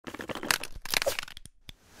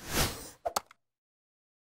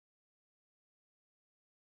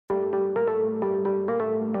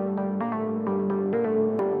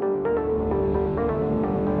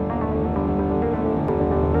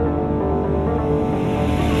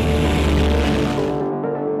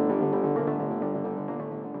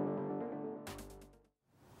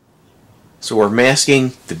So we're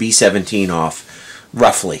masking the B-17 off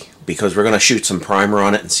roughly because we're going to shoot some primer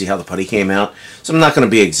on it and see how the putty came out. So I'm not going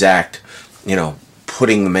to be exact, you know,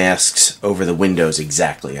 putting the masks over the windows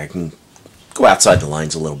exactly. I can go outside the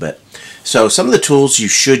lines a little bit. So some of the tools you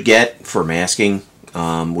should get for masking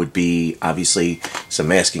would be obviously some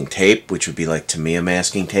masking tape, which would be like Tamiya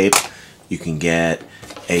masking tape. You can get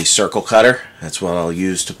a circle cutter. That's what I'll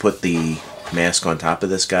use to put the mask on top of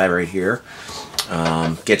this guy right here.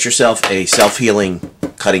 Get yourself a self-healing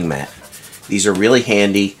cutting mat. These are really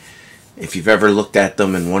handy. If you've ever looked at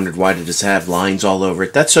them and wondered why does this have lines all over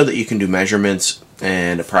it, that's so that you can do measurements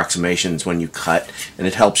and approximations when you cut, and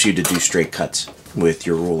it helps you to do straight cuts with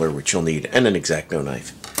your ruler, which you'll need, and an X-Acto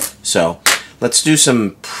knife. So let's do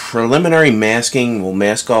some preliminary masking. We'll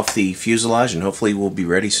mask off the fuselage and hopefully we'll be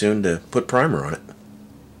ready soon to put primer on it.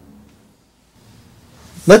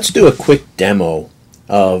 Let's do a quick demo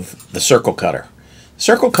of the circle cutter.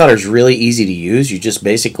 Circle cutter is really easy to use. You just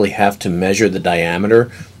basically have to measure the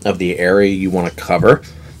diameter of the area you want to cover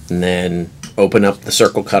and then open up the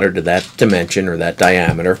circle cutter to that dimension or that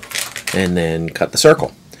diameter and then cut the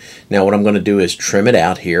circle. Now what I'm going to do is trim it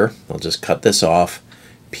out here. I'll just cut this off,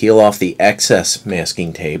 peel off the excess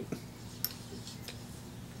masking tape.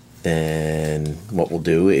 Then what we'll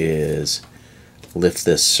do is lift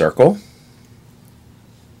this circle.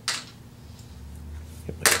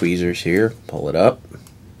 Get my tweezers here, pull it up.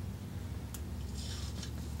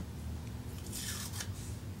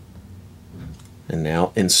 And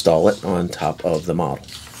now install it on top of the model.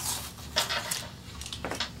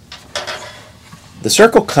 The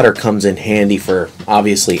circle cutter comes in handy for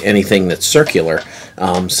obviously anything that's circular,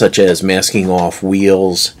 such as masking off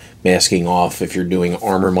wheels, masking off, if you're doing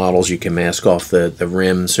armor models, you can mask off the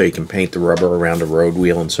rim so you can paint the rubber around a road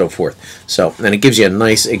wheel and so forth. So, and it gives you a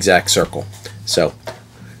nice exact circle. So,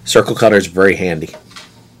 circle cutter is very handy.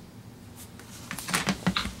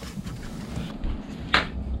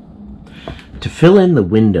 To fill in the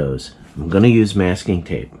windows, I'm going to use masking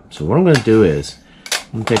tape. So what I'm going to do is,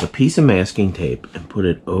 I'm going to take a piece of masking tape and put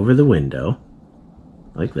it over the window,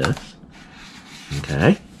 like this.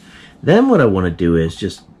 Okay. Then what I want to do is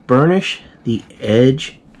just burnish the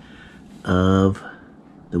edge of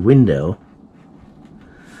the window.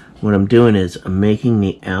 What I'm doing is I'm making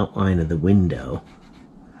the outline of the window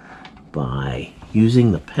by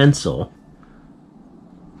using the pencil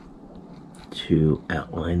to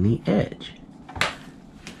outline the edge.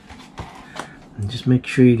 And just make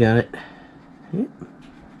sure you got it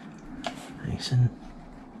nice and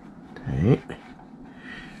tight.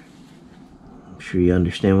 I'm sure you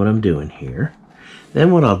understand what I'm doing here. Then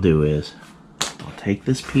what I'll do is I'll take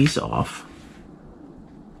this piece off.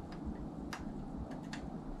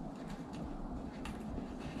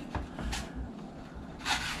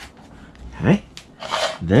 Okay.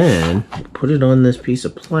 Then put it on this piece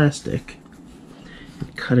of plastic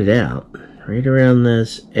and cut it out right around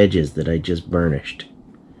those edges that I just burnished.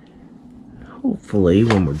 Hopefully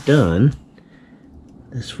when we're done,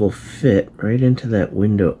 this will fit right into that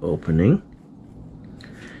window opening.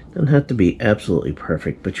 Doesn't have to be absolutely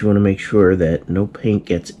perfect, but you want to make sure that no paint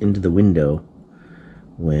gets into the window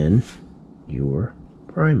when you're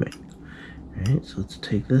priming. Alright, so let's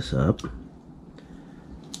take this up.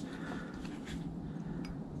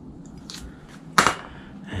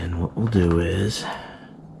 And what we'll do is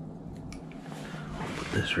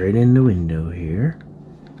put this right in the window here.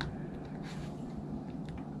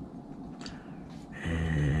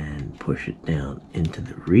 And push it down into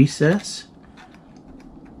the recess.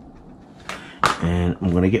 And I'm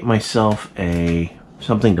going to get myself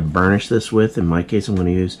something to burnish this with. In my case, I'm going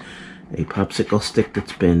to use a popsicle stick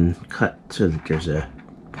that's been cut so that there's a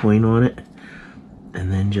point on it.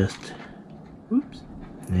 And then just, oops,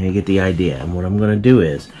 and you get the idea. And what I'm going to do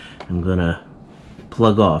is I'm going to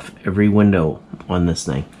plug off every window on this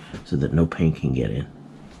thing so that no paint can get in.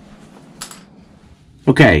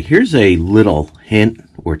 Okay, here's a little hint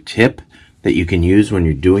or tip that you can use when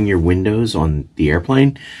you're doing your windows on the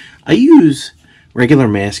airplane. I use regular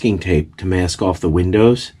masking tape to mask off the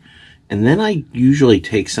windows, and then I usually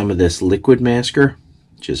take some of this liquid masker,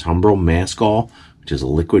 which is Humbrol Mask All, which is a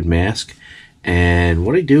liquid mask, and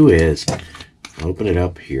what I do is open it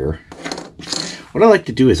up here. What I like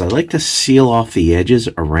to do is I like to seal off the edges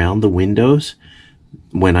around the windows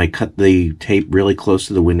when I cut the tape really close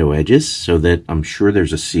to the window edges so that I'm sure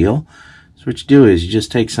there's a seal. So what you do is you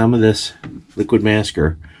just take some of this liquid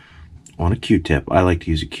masker on a Q-tip. I like to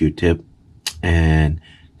use a Q-tip and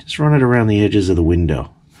just run it around the edges of the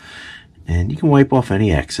window. And you can wipe off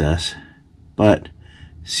any excess, but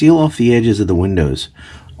seal off the edges of the windows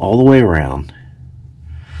all the way around.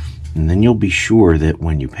 And then you'll be sure that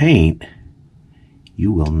when you paint,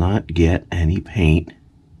 you will not get any paint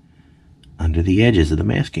under the edges of the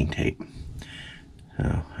masking tape.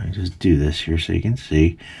 So I just do this here so you can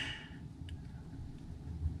see.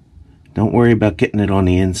 Don't worry about getting it on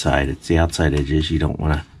the inside. It's the outside edges you don't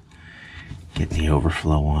want to get any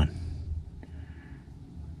overflow on.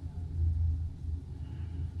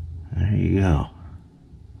 There you go.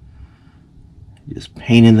 Just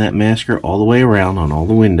paint in that masker all the way around on all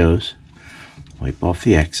the windows. Wipe off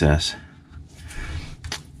the excess.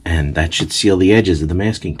 And that should seal the edges of the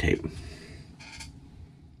masking tape.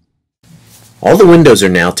 All the windows are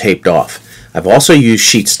now taped off. I've also used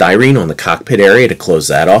sheet styrene on the cockpit area to close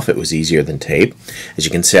that off. It was easier than tape. As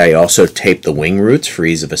you can see, I also taped the wing roots for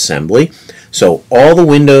ease of assembly. So all the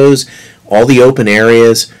windows, all the open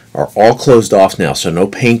areas are all closed off now, so no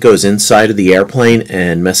paint goes inside of the airplane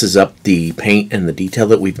and messes up the paint and the detail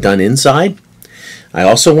that we've done inside. I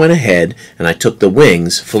also went ahead and I took the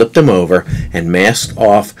wings, flipped them over, and masked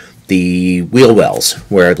off the wheel wells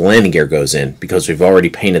where the landing gear goes in, because we've already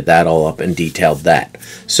painted that all up and detailed that.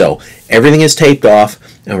 So everything is taped off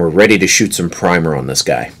and we're ready to shoot some primer on this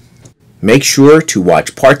guy. Make sure to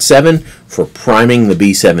watch part 7 for priming the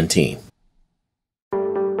B-17.